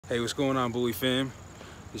Hey, what's going on, Bully fam?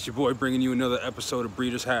 It's your boy bringing you another episode of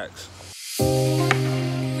Breeders Hacks.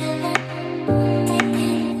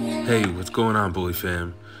 Hey, what's going on, Bully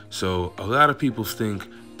fam? So, a lot of people think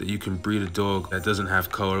that you can breed a dog that doesn't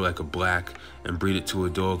have color like a black and breed it to a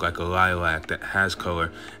dog like a lilac that has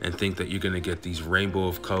color and think that you're going to get these rainbow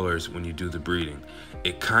of colors when you do the breeding.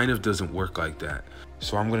 It kind of doesn't work like that.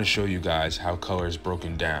 So I'm going to show you guys how color is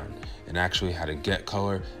broken down and actually how to get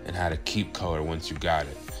color and how to keep color once you got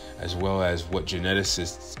it, as well as what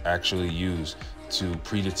geneticists actually use to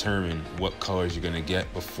predetermine what colors you're going to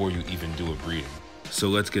get before you even do a breeding. So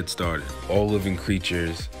let's get started. All living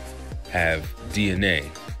creatures have DNA,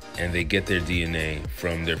 and they get their DNA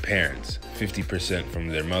from their parents, 50% from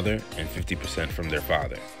their mother and 50% from their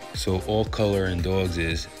father. So all color in dogs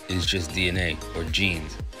is just DNA or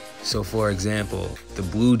genes. So for example, the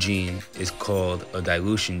blue gene is called a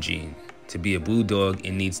dilution gene. To be a blue dog,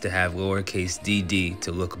 it needs to have lowercase dd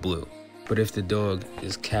to look blue. But if the dog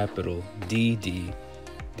is capital DD,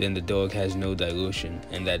 then the dog has no dilution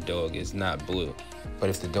and that dog is not blue. But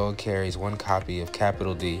if the dog carries one copy of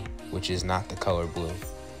capital D, which is not the color blue,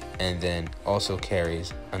 and then also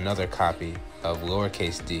carries another copy of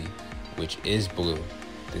lowercase d, which is blue,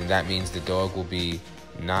 then that means the dog will be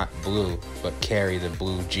not blue, but carry the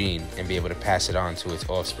blue gene and be able to pass it on to its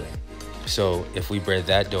offspring. So if we bred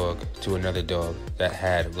that dog to another dog that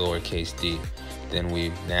had lowercase d, then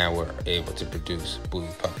we now were able to produce blue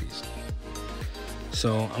puppies.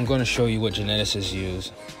 So I'm going to show you what geneticists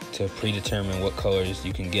use to predetermine what colors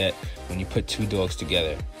you can get when you put two dogs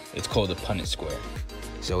together. It's called a Punnett square.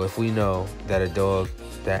 So if we know that a dog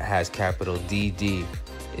that has capital DD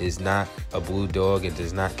is not a blue dog, it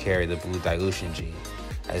does not carry the blue dilution gene,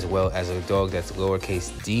 as well as a dog that's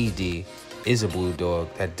lowercase dd is a blue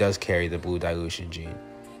dog that does carry the blue dilution gene.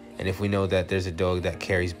 And if we know that there's a dog that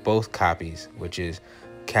carries both copies, which is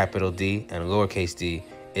capital D and lowercase d,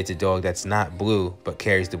 it's a dog that's not blue but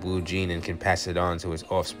carries the blue gene and can pass it on to its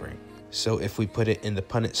offspring. So if we put it in the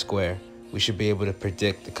Punnett square, we should be able to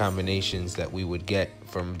predict the combinations that we would get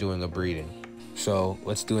from doing a breeding. So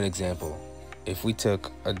let's do an example. If we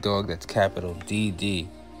took a dog that's capital DD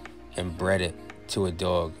and bred it to a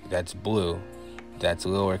dog that's blue, that's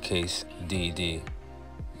lowercase dd,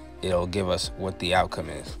 it'll give us what the outcome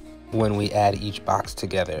is when we add each box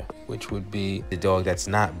together, which would be the dog that's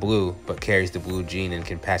not blue but carries the blue gene and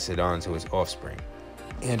can pass it on to its offspring.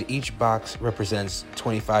 And each box represents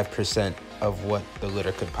 25% of what the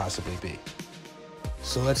litter could possibly be.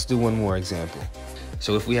 So let's do one more example.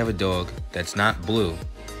 So if we have a dog that's not blue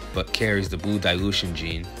but carries the blue dilution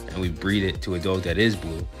gene and we breed it to a dog that is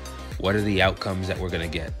blue, what are the outcomes that we're gonna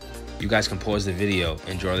get? You guys can pause the video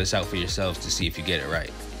and draw this out for yourselves to see if you get it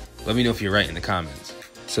right. Let me know if you're right in the comments.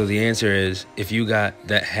 So the answer is, if you got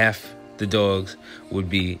that half the dogs would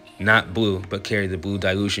be not blue but carry the blue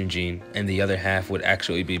dilution gene and the other half would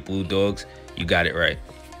actually be blue dogs, you got it right.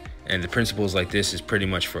 And the principles like this is pretty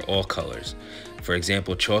much for all colors. For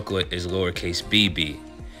example, chocolate is lowercase bb.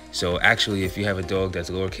 So actually, if you have a dog that's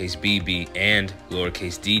lowercase bb and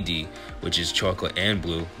lowercase dd, which is chocolate and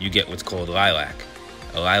blue, you get what's called lilac.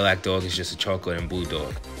 A lilac dog is just a chocolate and blue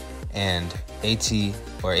dog. And AT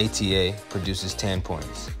or ATA produces tan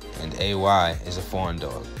points, and AY is a fawn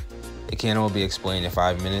dog. It can't all be explained in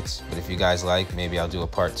 5 minutes, but if you guys like, maybe I'll do a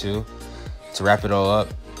part 2. To wrap it all up,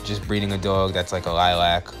 just breeding a dog that's like a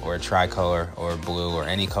lilac or a tricolor or blue or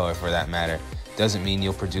any color for that matter doesn't mean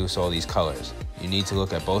you'll produce all these colors. You need to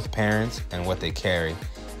look at both parents and what they carry,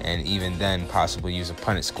 and even then possibly use a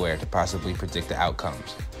Punnett square to possibly predict the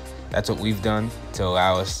outcomes. That's what we've done to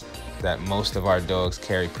allow us that most of our dogs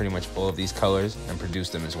carry pretty much all of these colors and produce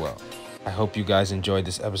them as well. I hope you guys enjoyed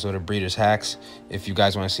this episode of Breeders Hacks. If you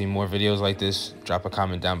guys want to see more videos like this, drop a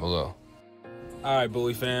comment down below. Alright,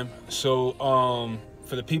 Bully fam. So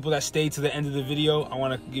for the people that stayed to the end of the video, I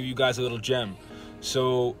want to give you guys a little gem.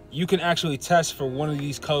 So you can actually test for one of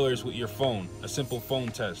these colors with your phone, a simple phone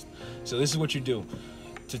test. So this is what you do.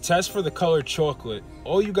 To test for the color chocolate,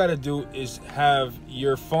 all you got to do is have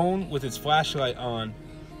your phone with its flashlight on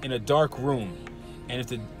in a dark room. And if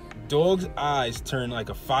the dog's eyes turn like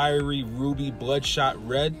a fiery ruby bloodshot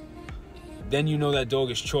red, then you know that dog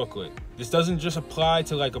is chocolate. This doesn't just apply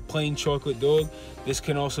to like a plain chocolate dog. This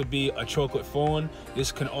can also be a chocolate fawn.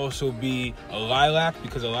 This can also be a lilac,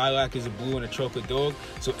 because a lilac is a blue and a chocolate dog.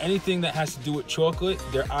 So anything that has to do with chocolate,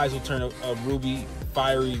 their eyes will turn a ruby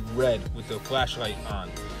fiery red with the flashlight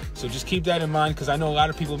on. So just keep that in mind, because I know a lot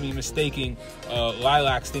of people be mistaking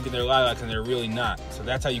lilacs, thinking they're lilacs and they're really not. So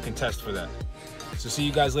that's how you can test for that. So see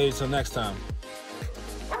you guys later till next time.